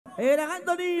El Gran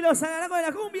Anthony, los Alarakos de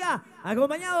la Cumbia,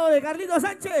 acompañado de Carlitos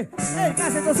Sánchez, el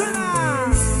caseto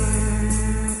suena.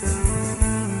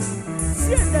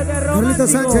 Siéntete romántico.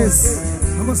 Carlitos Sánchez,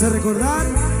 vamos a recordar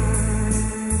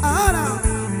ahora.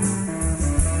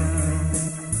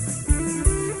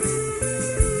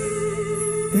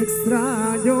 Te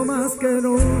extraño más que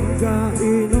nunca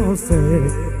y no sé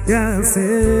qué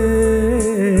hacer.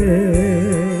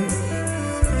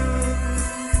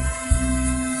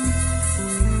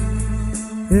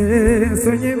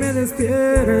 Sueño y me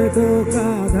despierto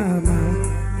cada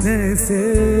amanecer.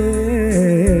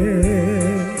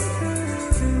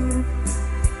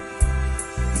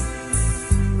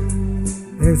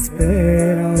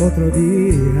 Espera otro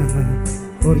día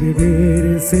por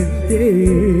vivir sin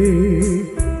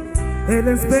ti. El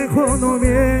espejo no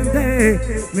miente,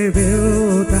 me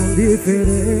veo tan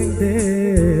diferente.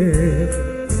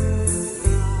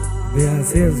 Me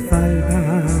haces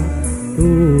falta tú.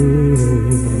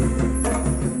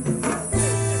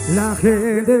 La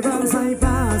gente pasa y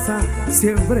pasa,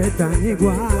 siempre tan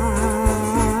igual.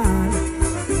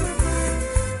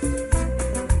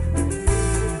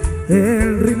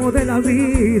 El ritmo de la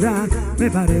vida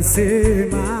me parece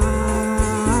mal.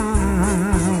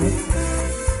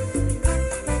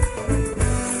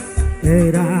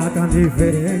 Era tan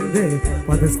diferente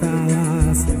cuando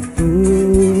estabas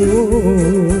tú.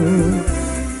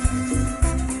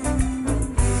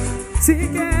 Sí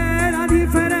que era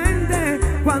diferente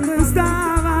cuando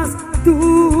estabas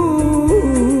tú.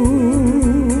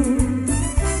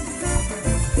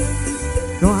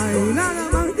 No hay nada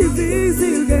más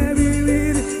difícil que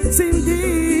vivir sin ti.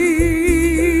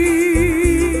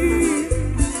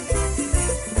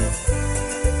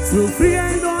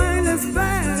 Sufriendo en la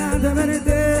espera de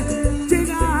verte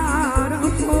llegar,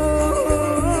 amor.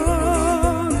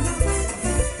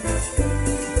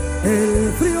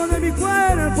 El frío de mi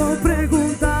cuerpo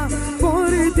pregunta por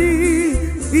ti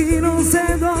y no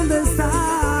sé dónde está.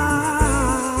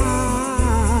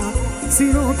 Si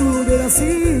no tú hubieras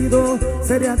ido,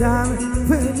 sería tan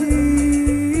feliz.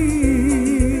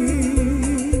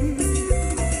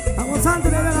 Vamos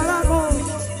antes de Alarakos.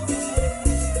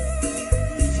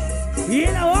 Y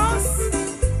en la voz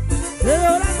de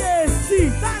los grandes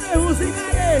titanes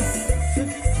musicales,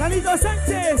 Carlitos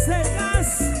Sánchez, el gas,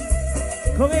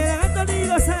 con el Gran Anthony,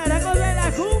 los Alarakos de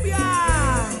la Cumbia.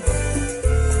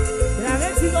 Gran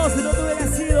éxito si no te hubiera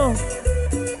sido.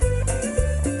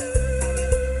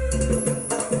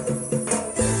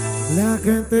 La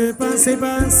gente pasa y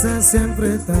pasa,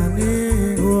 siempre tan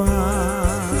igual.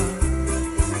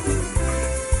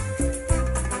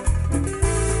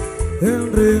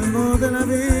 El ritmo de la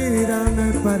vida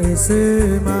me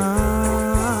parece mal.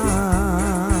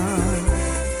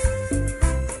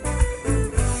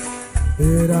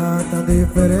 Era tan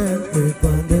diferente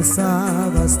cuando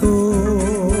estabas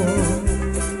tú.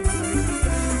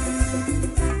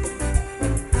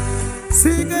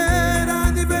 Sí que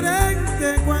era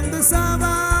diferente cuando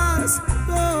estabas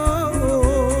tú.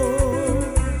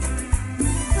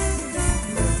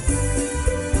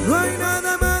 No hay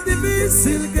nada más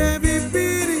difícil que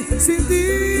vivir sin ti.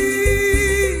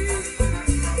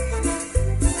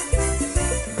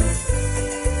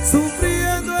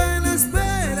 Sufriendo en la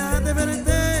espera de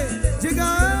verte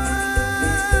llegar.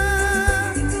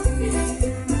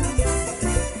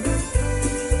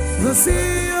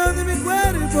 Vacío de mi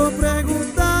cuerpo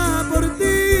pregunta por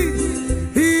ti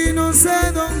y no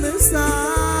sé dónde estás.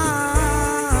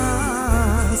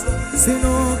 Si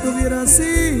no te hubieras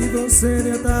ido,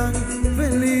 sería tan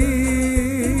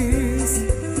feliz.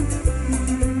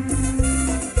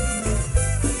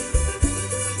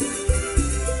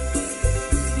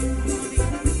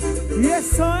 Y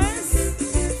eso es,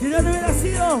 si no te hubiera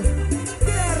sido,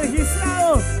 queda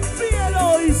registrado,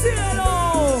 pídelo y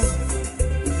síguelo.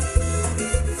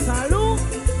 Salud.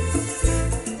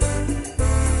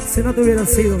 Si no te hubieras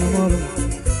sido, mi amor,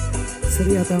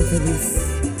 sería tan feliz.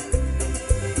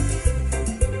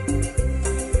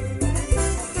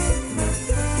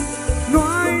 No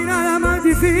hay nada más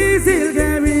difícil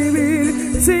que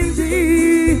vivir sin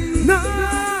ti. No.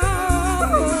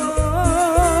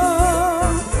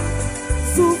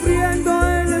 Sufriendo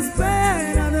en la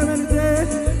espera de verte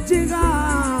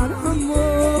llegar,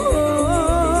 amor.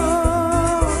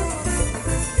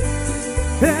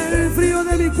 El frío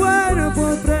de mi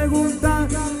cuerpo pregunta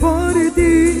por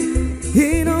ti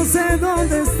y no sé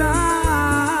dónde estás.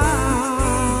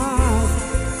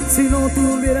 Si no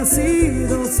tú hubieras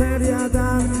ido, sería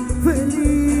tan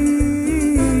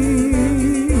feliz.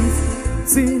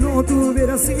 Si no tú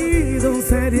hubieras ido,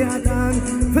 sería tan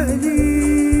feliz.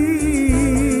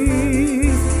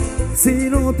 Si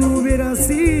no tú hubieras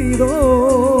ido.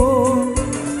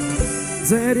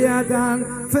 sería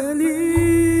tan feliz.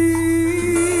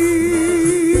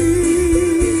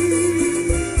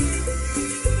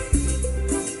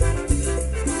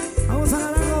 Vamos a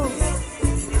Alarakos.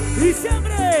 Y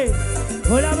siempre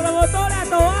con la promotora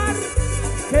Tobar,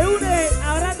 que une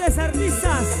a grandes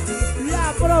artistas.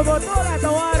 La promotora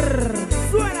Tobar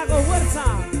suena con fuerza.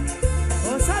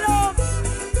 ¡Gonzalo!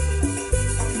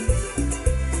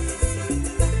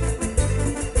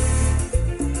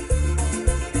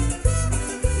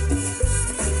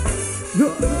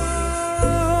 No.